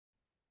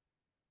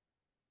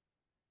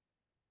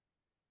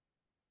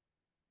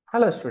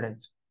Hello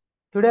students.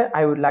 Today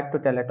I would like to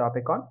tell a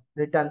topic on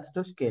returns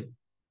to scale.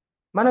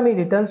 మనం ఈ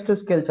returns to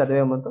scale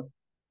చదివే ముందు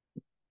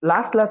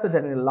last class లో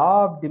జరిగిన law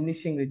of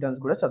diminishing returns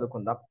కూడా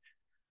చదువుకుందాం.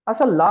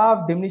 అసలు లా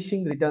ఆఫ్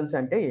డిమినిషింగ్ రిటర్న్స్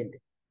అంటే ఏంటి?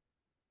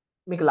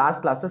 మీకు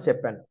లాస్ట్ క్లాస్ లో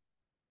చెప్పాను.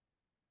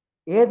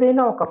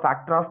 ఏదైనా ఒక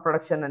ఫ్యాక్టర్ ఆఫ్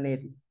ప్రొడక్షన్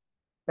అనేది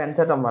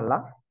పెంచడం వల్ల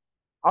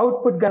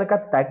అవుట్పుట్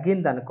గనక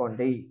తగ్గింది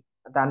అనుకోండి,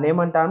 దాన్ని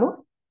ఏమంటాము?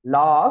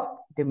 లా ఆఫ్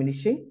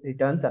డిమినిషింగ్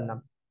రిటర్న్స్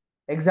అన్నాం.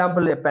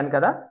 ఎగ్జాంపుల్ చెప్పాను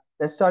కదా,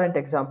 రెస్టారెంట్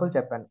ఎగ్జాంపుల్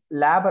చెప్పాను.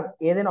 లేబర్,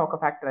 ఏదైనా ఒక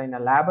ఫ్యాక్టర్ అయిన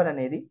లేబర్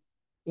అనేది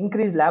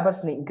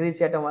లేబర్స్ ని ఇంక్రీజ్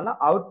చేయడం వల్ల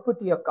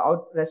అవుట్పుట్ యొక్క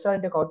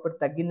రెస్టారెంట్ యొక్క అవుట్పుట్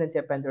తగ్గిందని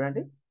చెప్పాను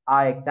చూడండి. ఆ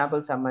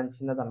ఎగ్జాంపుల్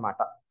సంబంధించినది అనమాట.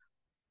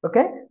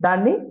 ఓకే,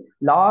 దాన్ని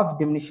లా ఆఫ్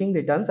డిమినిషింగ్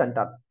రిటర్న్స్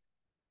అంటారు.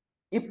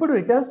 ఇప్పుడు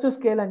రిటర్న్స్ టు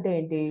స్కేల్ అంటే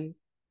ఏంటి?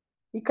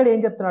 ఇక్కడ ఏం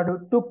చెప్తున్నాడు?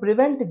 To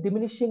prevent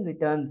diminishing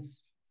returns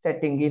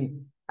setting in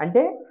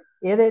అంటే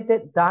ఏదైతే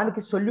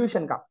దానికి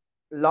సొల్యూషన్ గా,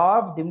 లా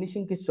ఆఫ్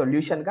డిమినిషింగ్ కి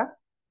సొల్యూషన్ గా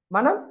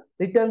మనం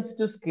రిటర్న్స్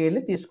టు స్కేల్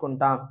ని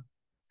తీసుకుంటాం.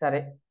 సరే,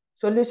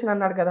 సొల్యూషన్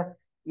అన్నాడు కదా,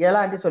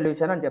 ఎలాంటి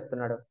సొల్యూషన్ అని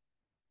చెప్తున్నాడు.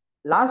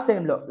 లాస్ట్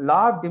టైంలో లా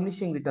ఆఫ్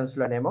డిమినిషింగ్ రిటర్న్స్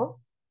లోనేమో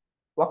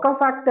ఒక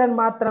ఫ్యాక్టర్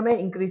మాత్రమే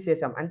ఇంక్రీజ్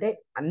చేసాం, అంటే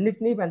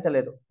అన్నిటినీ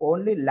పెంచలేదు,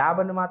 ఓన్లీ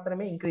ల్యాబ్ని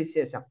మాత్రమే ఇంక్రీజ్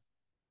చేసాం.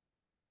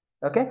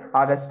 ఓకే,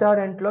 ఆ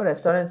రెస్టారెంట్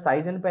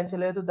సైజ్ ని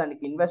పెంచలేదు,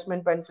 దానికి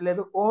ఇన్వెస్ట్మెంట్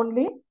పెంచలేదు,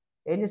 ఓన్లీ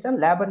ఏం చేసాం?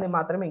 లేబర్ ని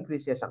మాత్రమే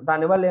ఇంక్రీజ్ చేసాం.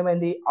 దానివల్ల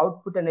ఏమైంది?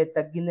 అవుట్పుట్ అనేది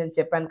తగ్గింది అని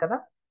చెప్పాను కదా.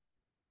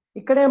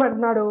 ఇక్కడ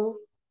ఏమంటున్నాడు?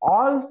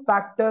 All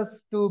factors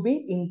to be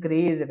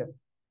increased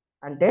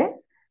అంటే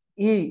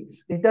ఈ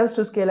రిటర్న్స్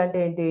టు స్కేల్ అంటే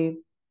ఏంటి?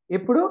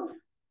 ఇప్పుడు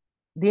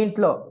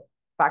దీంట్లో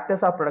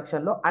ఫ్యాక్టర్స్ ఆఫ్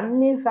ప్రొడక్షన్ లో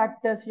అన్ని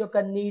ఫ్యాక్టర్స్ యొక్క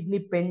నీడ్ ని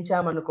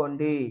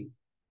పెంచామనుకోండి,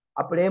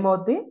 అప్పుడు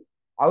ఏమవుతుంది?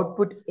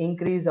 అవుట్పుట్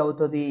ఇంక్రీజ్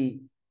అవుతుంది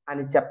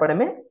అని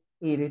చెప్పడమే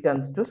ఈ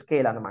రిటర్న్స్ టు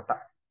స్కేల్ అనమాట.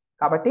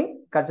 కాబట్టి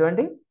ఇక్కడ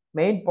చూడండి,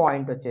 మెయిన్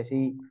పాయింట్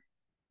వచ్చేసి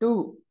to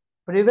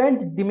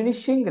prevent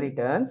diminishing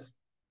returns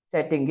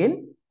setting in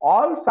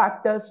all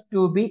factors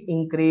to be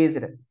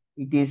increased,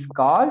 it is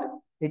called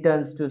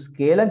returns to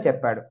scale అని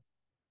చెప్పాడు.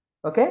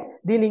 ఓకే,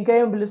 దీన్ని ఇంకా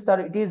ఏం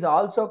పిలుస్తారు? It is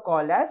also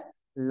called as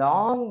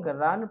long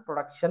run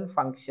production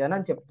function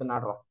అని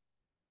చెప్తున్నాడు.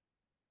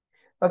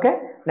 ఓకే,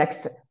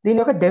 నెక్స్ట్ దీని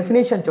యొక్క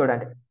డెఫినేషన్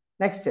చూడండి.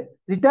 Next,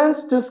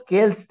 returns to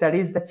scale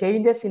studies the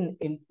changes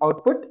in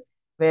output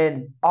when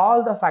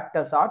all the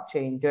factors are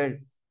changed.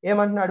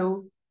 ఏమంటున్నాడు?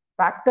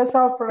 ఫ్యాక్టర్స్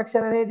ఆఫ్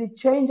ప్రొడక్షన్ అనేది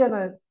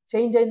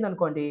చేంజ్ అయింది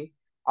అనుకోండి,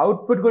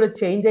 output కూడా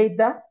చేంజ్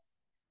అయిద్దా?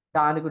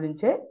 దాని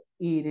గురించే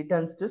ఈ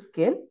రిటర్న్స్ టు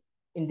స్కేల్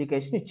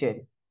ఇండికేషన్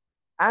ఇచ్చేది.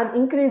 And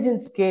increase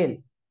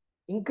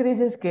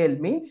in scale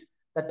means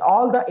that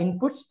all the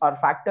inputs or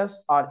factors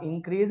are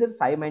increased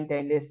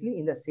simultaneously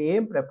in the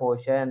same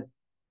proportion.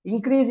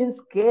 Increase in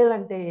scale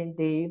అంటే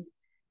ఏంటి?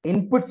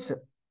 ఇన్పుట్స్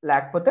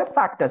లేకపోతే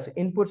ఫ్యాక్టర్స్,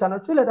 ఇన్పుట్స్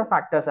అనొచ్చు లేదా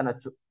ఫ్యాక్టర్స్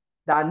అనొచ్చు,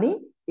 దాన్ని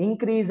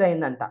ఇంక్రీజ్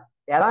అయిందంట.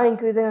 ఎలా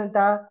ఇంక్రీజ్ అయిందంట?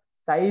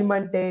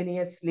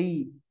 సైమల్టేనియస్లీ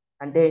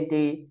అంటే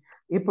ఏంటి?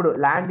 ఇప్పుడు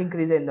ల్యాండ్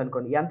ఇంక్రీజ్ అయింది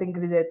అనుకోండి, ఎంత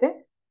ఇంక్రీజ్ అయితే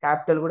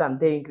క్యాపిటల్ కూడా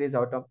అంతే ఇంక్రీజ్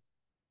అవటం.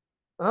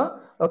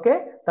 ఓకే,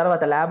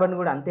 తర్వాత లేబర్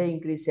కూడా అంతే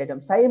ఇంక్రీజ్ చేయడం,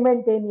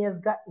 సైమల్టేనియస్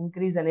గా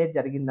ఇంక్రీజ్ అనేది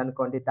జరిగింది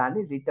అనుకోండి,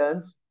 దాన్ని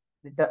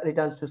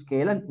రిటర్న్స్ టు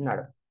స్కేల్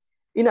అంటున్నాడు.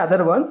 In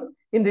other words,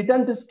 in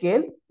return to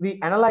scale we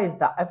analyze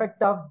the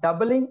effect of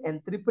doubling and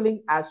tripling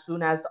as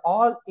soon as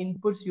all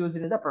inputs used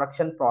in the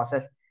production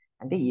process.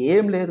 అంటే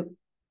ఏం లేదు,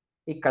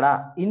 ఇక్కడ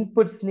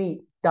ఇన్పుట్స్ ని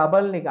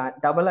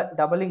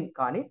డబలింగ్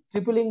కానీ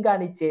ట్రిపులింగ్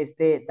కానీ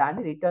చేస్తే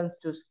దాన్ని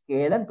రిటర్న్స్ టు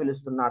స్కేల్ అని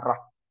పిలుస్తున్నాడు రా.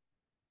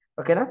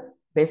 ఓకేనా,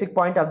 బేసిక్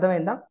పాయింట్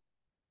అర్థమైందా?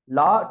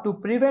 లా టు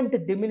ప్రివెంట్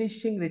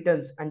డిమినిషింగ్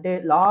రిటర్న్స్ అంటే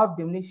లా ఆఫ్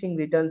డిమినిషింగ్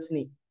రిటర్న్స్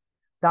ని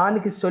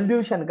దానికి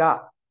సొల్యూషన్ గా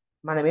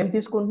మనం ఏం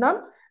తీసుకుంటున్నాం?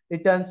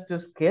 రిటర్న్స్ టు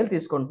స్కేల్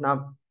తీసుకుంటున్నాం.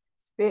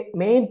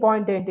 మెయిన్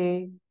పాయింట్ ఏంటి?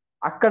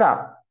 అక్కడ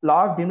లా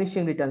ఆఫ్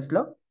డిమినిషింగ్ రిటర్న్స్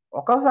లో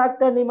ఒక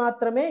ఫ్యాక్టర్ ని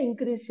మాత్రమే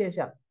ఇంక్రీజ్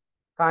చేశాం,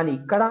 కానీ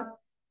ఇక్కడ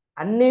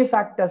అన్ని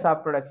ఫ్యాక్టర్స్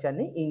ఆఫ్ ప్రొడక్షన్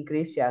ని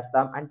ఇంక్రీజ్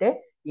చేస్తాం. అంటే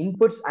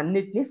ఇన్పుట్స్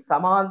అన్నిటిని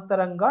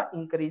సమాంతరంగా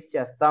ఇంక్రీజ్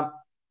చేస్తాం,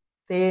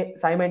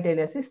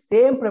 సైమల్టేనియస్లీ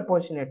సేమ్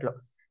ప్రపోర్షనేట్ లో.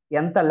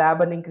 ఎంత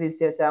లేబర్ ఇంక్రీజ్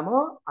చేశామో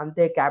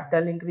అంతే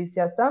క్యాపిటల్ ఇంక్రీజ్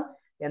చేస్తాం,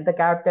 ఎంత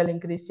క్యాపిటల్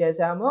ఇంక్రీజ్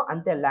చేశామో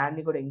అంతే ల్యాండ్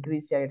ని కూడా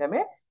ఇంక్రీజ్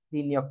చేయడమే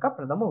దీని యొక్క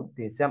ప్రథమ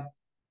ఉద్దేశం.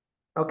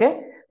 ఓకే,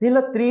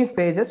 దీనిలో 3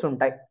 phases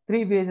ఉంటాయి,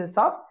 3 phases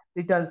of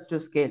returns to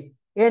scale.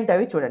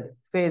 ఏంటవి చూడండి.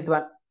 Phase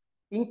 1,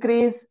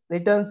 increase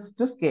returns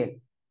to scale.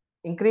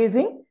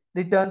 Increasing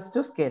returns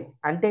to scale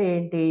అంటే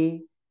ఏంటి?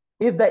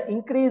 If the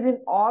increase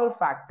in all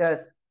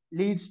factors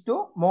leads to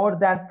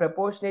more than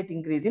proportionate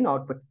increase in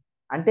output.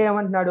 అంటే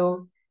ఏమంటున్నాడు?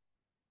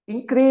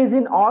 Increase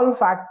in all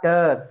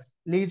factors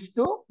leads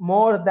to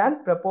more than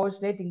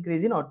proportionate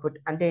increase in output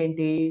అంటే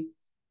ఏంటి?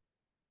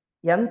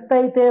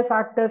 ఎంతైతే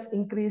factors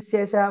increase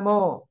చేశామో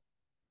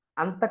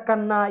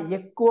అంతకన్నా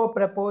ఎక్కువ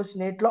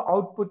ప్రపోర్షనేట్ లో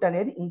అవుట్పుట్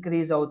అనేది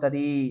ఇంక్రీజ్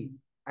అవుతుంది.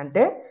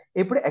 అంటే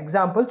ఇప్పుడు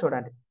ఎగ్జాంపుల్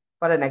చూడండి.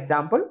 For an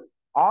example,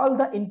 all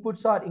the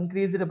inputs are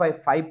increased by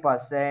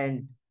 5%.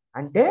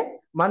 అంటే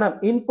మనం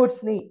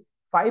ఇన్పుట్స్ ని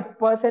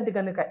 5%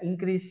 కనుక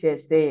ఇంక్రీజ్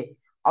చేస్తే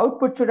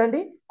అవుట్పుట్ చూడండి,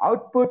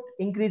 output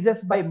increases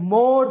by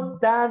more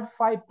than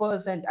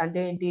 5%. అంటే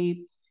ఏంటి?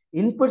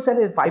 ఇన్పుట్స్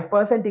అనేది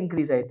 5%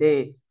 ఇంక్రీజ్ అయితే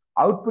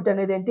అవుట్పుట్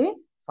అనేది ఏంటి?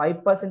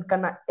 5%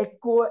 కన్నా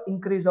ఎక్కువ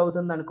ఇంక్రీజ్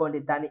అవుతుంది అనుకోండి,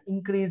 దాన్ని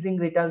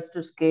ఇంక్రీజింగ్ రిటర్న్స్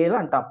టు స్కేల్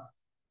అంటాం.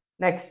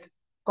 Next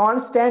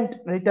constant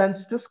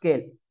returns to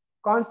scale.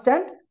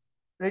 Constant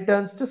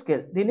returns to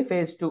scale, దీని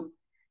phase 2.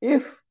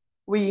 If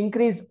we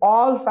increase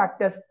all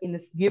factors in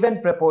given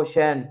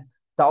proportion,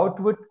 the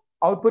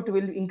output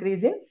will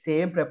increase in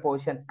same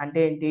proportion. అంటే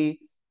ఏంటి,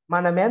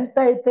 మనం ఎంత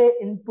అయితే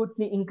ఇన్పుట్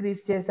ని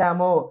ఇంక్రీజ్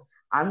చేసామో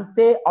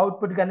అంతే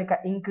అవుట్పుట్ కనుక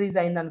ఇంక్రీజ్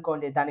అయింది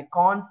అనుకోండి, దాన్ని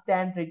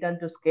కాన్స్టాంట్ రిటర్న్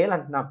టు స్కేల్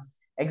అంటున్నాం.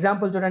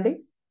 ఎగ్జాంపుల్ చూడండి,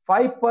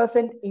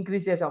 5%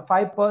 ఇంక్రీజ్ చేసాం,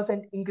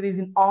 5% increase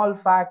in all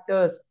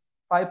factors,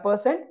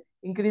 5%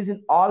 increase in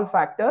all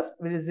factors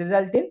will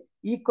result in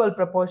equal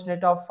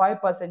proportionate of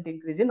 5%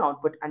 increase in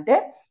output. అంటే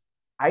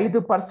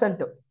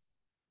 5%,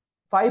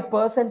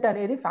 5%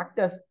 అనేది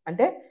ఫ్యాక్టర్స్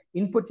అంటే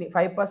ఇన్పుట్ ని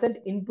 5%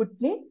 ఇన్పుట్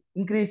ని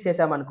ఇంక్రీజ్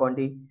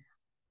చేసామనుకోండి,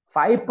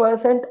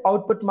 5%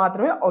 అవుట్పుట్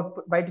మాత్రమే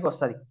అవుట్పుట్ బయటకు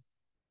వస్తుంది.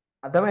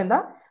 అర్థమైందా?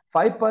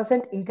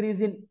 5%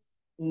 increase in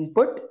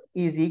input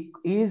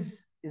is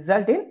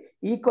result in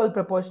equal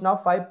proportion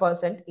of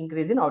 5%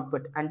 increase in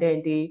output. అంటే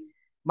ఏంటి,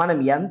 మనం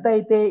ఎంత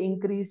అయితే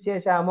ఇంక్రీజ్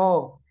చేశామో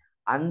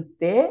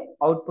అంతే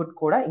అవుట్పుట్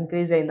కూడా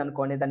ఇంక్రీజ్ అయింది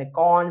అనుకోండి, దాన్ని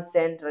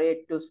కాన్స్టెంట్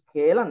రేట్ టు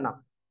స్కేల్ అన్నాం.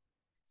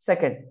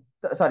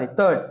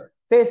 Third,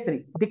 phase 3,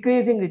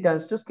 decreasing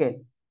returns to scale.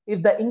 If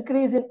the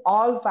increase in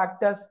all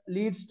factors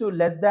leads to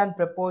less than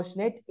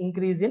proportionate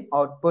increase in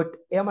output.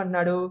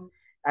 ఏమన్నాడు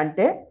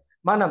అంటే,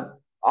 మనం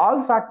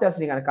ఆల్ ఫ్యాక్టర్స్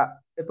ని కనుక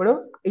ఇప్పుడు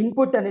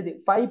ఇన్పుట్ అనేది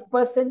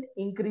 5%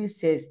 ఇంక్రీజ్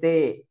చేస్తే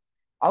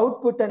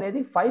అవుట్పుట్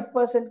అనేది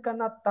 5%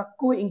 కన్నా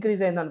తక్కువ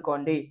ఇంక్రీజ్ అయింది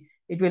అనుకోండి,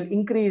 ఇట్ విల్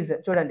ఇంక్రీజ్.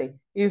 చూడండి,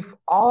 if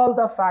all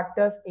the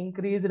factors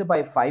increased by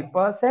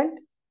 5%,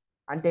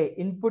 అంటే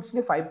ఇన్పుట్స్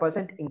ని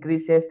 5%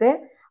 ఇంక్రీజ్ చేస్తే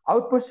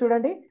అవుట్పుట్స్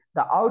చూడండి,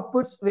 the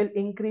outputs will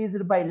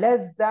increased by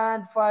less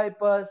than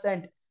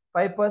 5%.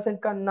 5%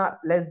 కన్నా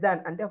లెస్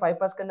దాన్ అంటే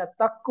 5% కన్నా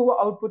తక్కువ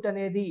అవుట్పుట్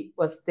అనేది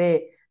వస్తే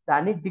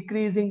దాన్ని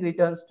డిక్రీజింగ్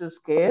రిటర్న్స్ టు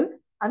స్కేల్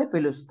అని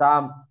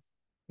పిలుస్తాం.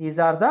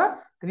 These are the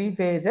 3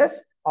 phases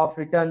of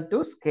return to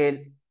scale.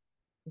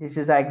 This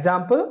is the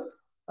example,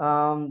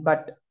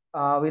 but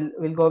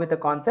we'll go with the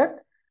concept.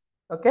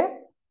 Okay,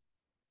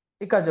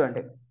 ఇక్కడ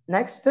చూడండి,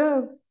 నెక్స్ట్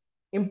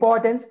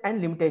ఇంపార్టెన్స్ అండ్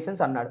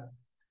లిమిటేషన్స్ అన్నాడు.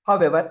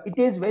 However, it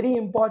is very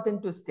important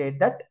to state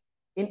that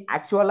in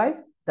actual life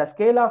the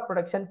scale of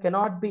production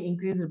cannot be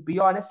increased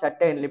beyond a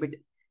certain limit.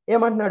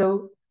 ఏమంటున్నాడు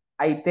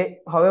అయితే,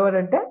 however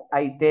అంటే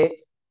అయితే,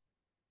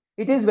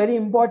 it is very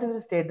important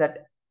to state that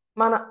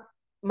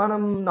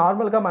మనం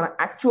నార్మల్గా మన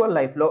actual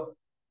లైఫ్లో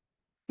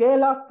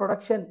scale of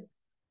production,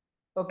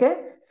 okay,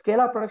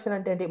 scale of production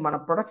అంటే ఏంటి, మన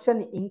ప్రొడక్షన్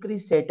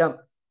ఇంక్రీజ్ చేయటం,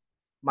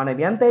 మనం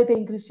ఎంత అయితే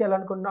ఇంక్రీజ్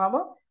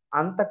చేయాలనుకున్నామో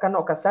అంతకన్నా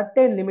ఒక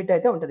సర్టెన్ లిమిట్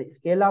అయితే ఉంటుంది.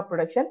 Scale of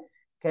production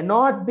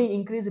cannot be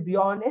increase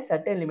beyond a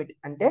certain limit,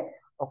 అంటే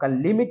ఒక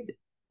లిమిట్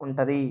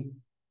ఉంటుంది,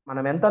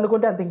 మనం ఎంత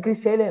అనుకుంటే అంత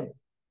ఇంక్రీజ్ చేయలేం,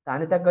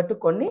 దాని తగ్గట్టు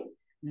కొన్ని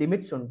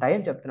లిమిట్స్ ఉంటాయి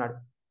అని చెప్తున్నాడు.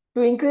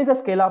 To increase the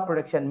scale of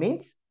production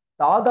means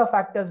all the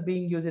factors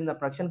being use in the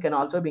production can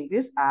also be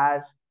increase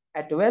as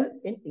at well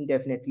in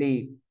indefinitely.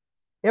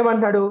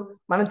 ఏమంటున్నాడు,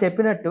 మనం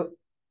చెప్పినట్టు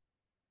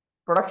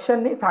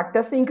ప్రొడక్షన్ ని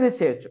ఫ్యాక్టర్స్ ని ఇంక్రీజ్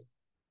చేయొచ్చు.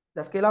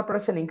 The scale of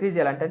production increase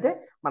చేయాలంటే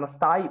మన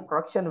స్థాయి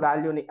production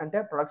వాల్యూని, అంటే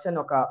ప్రొడక్షన్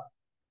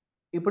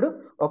ఇప్పుడు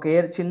ఒక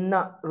చిన్న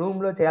రూమ్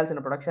లో చేయాల్సిన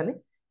ప్రొడక్షన్ ని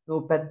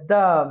నువ్వు పెద్ద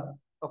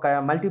ఒక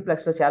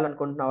మల్టీప్లెక్స్ లో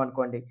చేయాలనుకుంటున్నావు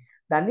అనుకోండి,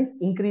 దాన్ని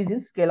increase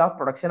in scale of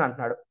production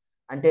అంటున్నాడు.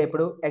 అంటే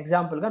ఇప్పుడు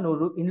ఎగ్జాంపుల్ గా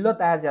నువ్వు ఇంట్లో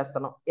తయారు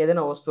చేస్తున్నావు,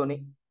 ఏదైనా వస్తువుని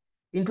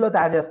ఇంట్లో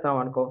తయారు చేస్తున్నావు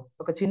అనుకో,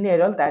 ఒక చిన్న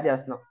ఏరియాలో తయారు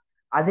చేస్తున్నావు,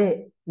 అదే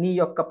నీ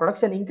యొక్క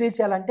ప్రొడక్షన్ ఇంక్రీజ్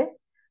చేయాలంటే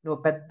నువ్వు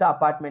పెద్ద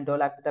అపార్ట్మెంటో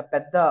లేకపోతే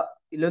పెద్ద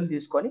ఇల్లుని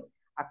తీసుకొని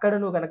అక్కడ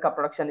నువ్వు కనుక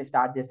ప్రొడక్షన్ ని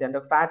స్టార్ట్ చేస్తే, అంటే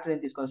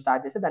ఫ్యాక్టరీని తీసుకొని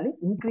స్టార్ట్ చేస్తే దాన్ని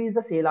increase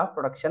the sale of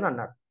production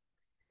అన్నాడు.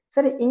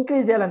 సరే,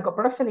 ఇంక్రీజ్ చేయాలనుకో,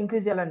 ప్రొడక్షన్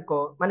ఇంక్రీజ్ చేయాలనుకో,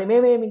 మనం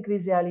ఏమేమి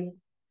ఇంక్రీజ్ చేయాలి,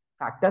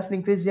 ఫ్యాక్టర్స్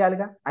ఇంక్రీజ్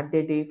చేయాలిగా. అంటే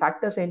ఏంటి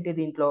ఫ్యాక్టర్స్ ఏంటి,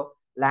 దీంట్లో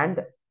ల్యాండ్,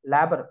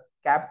 లేబర్,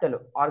 క్యాపిటల్,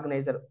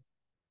 ఆర్గనైజర్.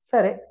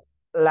 సరే,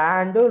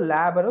 ల్యాండ్,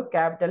 లేబర్,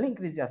 క్యాపిటల్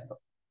ఇంక్రీజ్ చేస్తావు,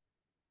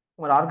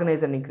 మరి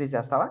ఆర్గనైజర్ని ఇంక్రీజ్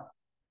చేస్తావా?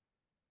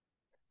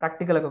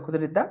 ప్రాక్టికల్గా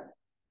కుదిరిద్దా?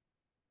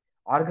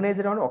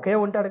 ఆర్గనైజర్ అని ఒకే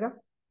ఉంటాడుగా,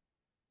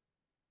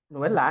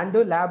 నువ్వు land,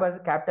 labour,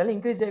 capital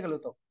increase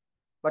చేయగలుగుతావు,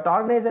 but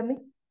ఆర్గనైజర్ని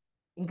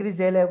increase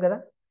చేయలేవు కదా.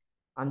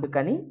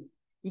 అందుకని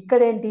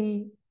ఇక్కడేంటి,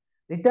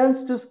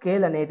 రిటర్న్స్ టు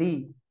స్కేల్ అనేది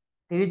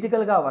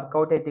థియరిటికల్గా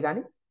వర్కౌట్ అయితే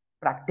కానీ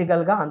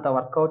ప్రాక్టికల్గా అంత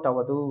వర్కౌట్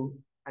అవ్వదు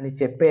అని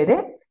చెప్పేదే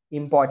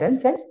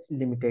ఇంపార్టెన్స్ అండ్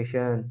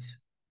లిమిటేషన్స్.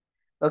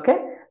 ఓకే,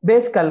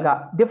 బేసికల్గా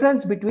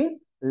difference between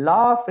law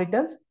of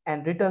returns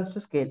and returns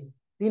to scale.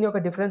 దీని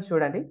యొక్క డిఫరెన్స్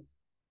చూడండి.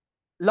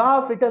 లా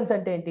ఆఫ్ రిటర్న్స్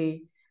అంటే ఏంటి,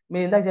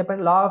 మీరు ఇందాక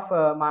చెప్పండి, లా ఆఫ్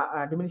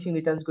డిమినిషింగ్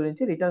రిటర్న్స్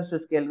గురించి, రిటర్న్స్ టు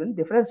స్కేల్ గురించి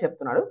డిఫరెన్స్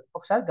చెప్తున్నాడు,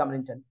 ఒకసారి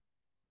గమనించండి.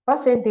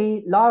 ఫస్ట్ ఏంటి,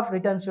 లా ఆఫ్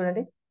రిటర్న్స్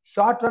చూడండి,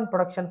 షార్ట్ రన్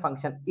ప్రొడక్షన్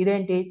ఫంక్షన్.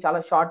 ఇదేంటి, చాలా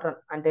షార్ట్ రన్,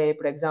 అంటే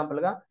ఇప్పుడు ఎగ్జాంపుల్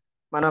గా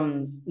మనం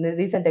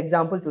రీసెంట్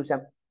ఎగ్జాంపుల్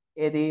చూసాం,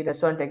 ఏది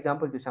రెస్టారెంట్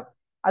ఎగ్జాంపుల్ చూసాం,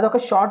 అది ఒక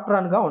షార్ట్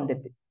రన్ గా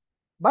ఉండిద్ది.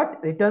 బట్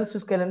రిటర్న్స్ టు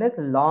స్కేల్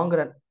అనేది లాంగ్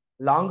రన్,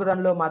 లాంగ్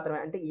రన్ లో మాత్రమే,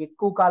 అంటే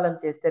ఎక్కువ కాలం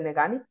చేస్తేనే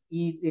కానీ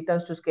ఈ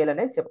రిటర్న్స్ టు స్కేల్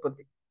అనేది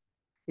చెప్పుద్ది.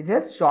 It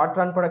is short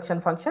run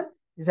production function,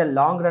 is a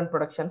long run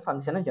production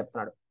function అని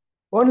చెప్తున్నాడు.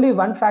 Only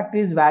one factor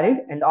is valid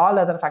and all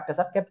other factors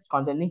are kept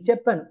constant. నేను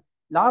చెప్పాను,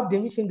 లా ఆఫ్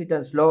డిమినిషింగ్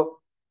రిటర్న్స్ లో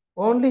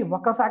only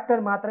ఒక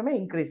factor మాత్రమే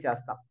increase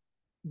చేస్తాం.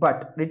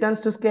 But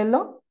returns to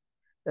స్కేల్లో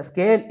the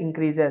scale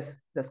increases,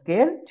 the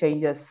scale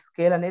changes.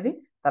 Scale అనేది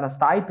తన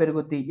స్థాయి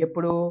పెరుగుద్ది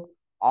ఎప్పుడు?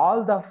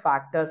 All the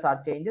factors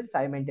are changes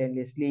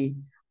simultaneously.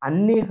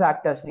 అన్ని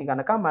ఫ్యాక్టర్స్ ని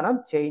కనుక మనం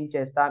చేంజ్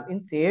చేస్తాం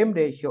in same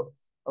ratio,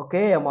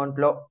 okay amount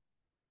లో.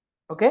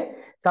 ఓకే.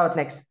 తర్వాత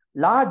next,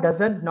 law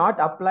doesn't not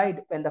applied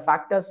when the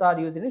factors are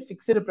use in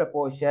fixed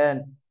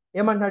proportion.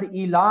 ఏమంటున్నాడు?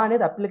 ఈ లా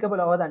అనేది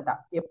అప్లికబుల్ అవ్వదంట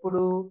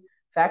ఎప్పుడు?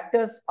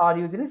 Factors are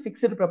use in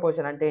fixed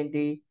proportion అంటే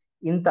ఏంటి?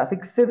 ఇంత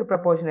ఫిక్స్డ్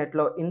ప్రపోర్షనేట్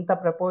లో, ఇంత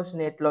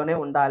ప్రపోర్షనేట్ లోనే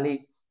ఉండాలి,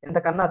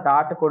 ఎంతకన్నా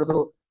దాటకూడదు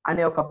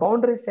అనే ఒక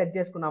బౌండరీ సెట్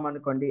చేసుకున్నాం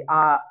అనుకోండి, ఆ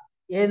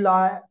ఏ లా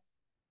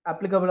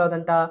అప్లికబుల్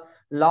అవదంట?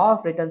 లా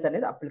ఆఫ్ రిటర్న్స్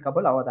అనేది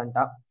అప్లికబుల్ అవ్వదంట.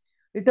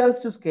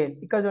 రిటర్న్స్ టు స్కేల్,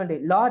 ఇక్కడ చూడండి,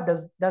 law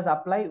does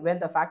apply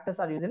when the factors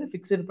are use in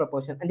fixed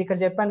proportion. అంటే ఇక్కడ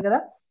చెప్పాను కదా,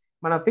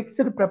 మన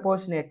ఫిక్స్డ్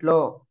ప్రపోర్షనేట్ లో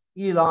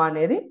ఈ లా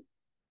అనేది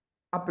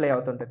అప్లై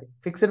అవుతుంటది.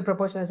 ఫిక్స్డ్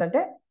ప్రపోర్షన్స్ అంటే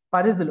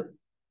పరిధులు,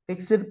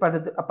 ఫిక్స్డ్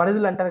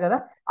పరిధులు అంటారు కదా,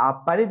 ఆ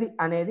పరిధి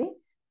అనేది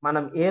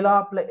మనం ఏ లా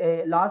అప్లై,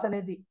 లాస్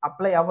అనేది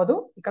అప్లై అవ్వదు,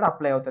 ఇక్కడ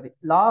అప్లై అవుతుంది.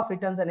 లా ఆఫ్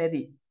రిటర్న్స్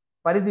అనేది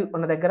పరిధి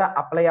ఉన్న దగ్గర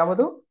అప్లై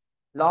అవ్వదు,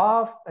 law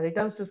of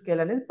returns to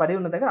scale అనేది పరిధి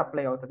ఉన్న దగ్గర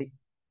అప్లై అవుతుంది.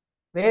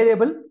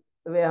 వేరియబుల్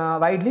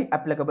వైడ్లీ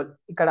అప్లికబుల్,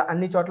 ఇక్కడ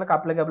అన్ని చోట్లకి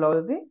అప్లికబుల్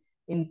అవుతుంది.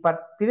 In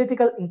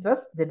theoretical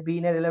interest that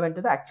been relevant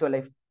to the actual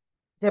life.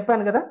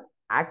 చెప్పాను కదా,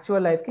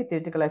 యాక్చువల్ లైఫ్ కి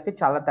థియరిటికల్ లైఫ్ కి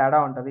చాలా తేడా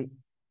ఉంటది.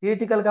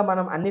 థియరిటికల్ గా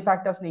మనం అన్ని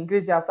ఫ్యాక్టర్స్ ని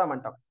ఇంక్రీజ్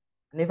చేస్తామంటాం,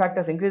 అన్ని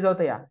ఫ్యాక్టర్స్ ఇంక్రీజ్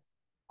అవుతాయా?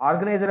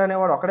 ఆర్గనైజర్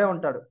అనేవాడు ఒకడే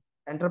ఉంటాడు,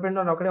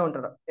 ఎంటర్ప్రినర్ ఒకడే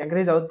ఉంటాడు,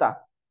 ఎంకరేజ్ అవుతా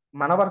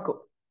మన వరకు.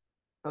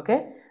 Okay.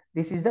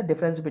 This is the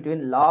difference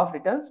between law of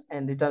returns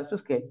and returns to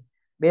scale.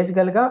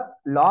 బేసికల్ గా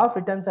లా ఆఫ్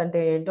రిటర్న్స్ అంటే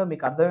ఏంటో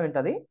మీకు అర్థమై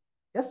ఉంటది,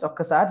 జస్ట్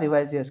ఒక్కసారి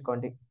రివైజ్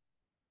చేసుకోండి.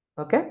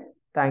 ఓకే.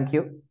 Thank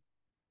you.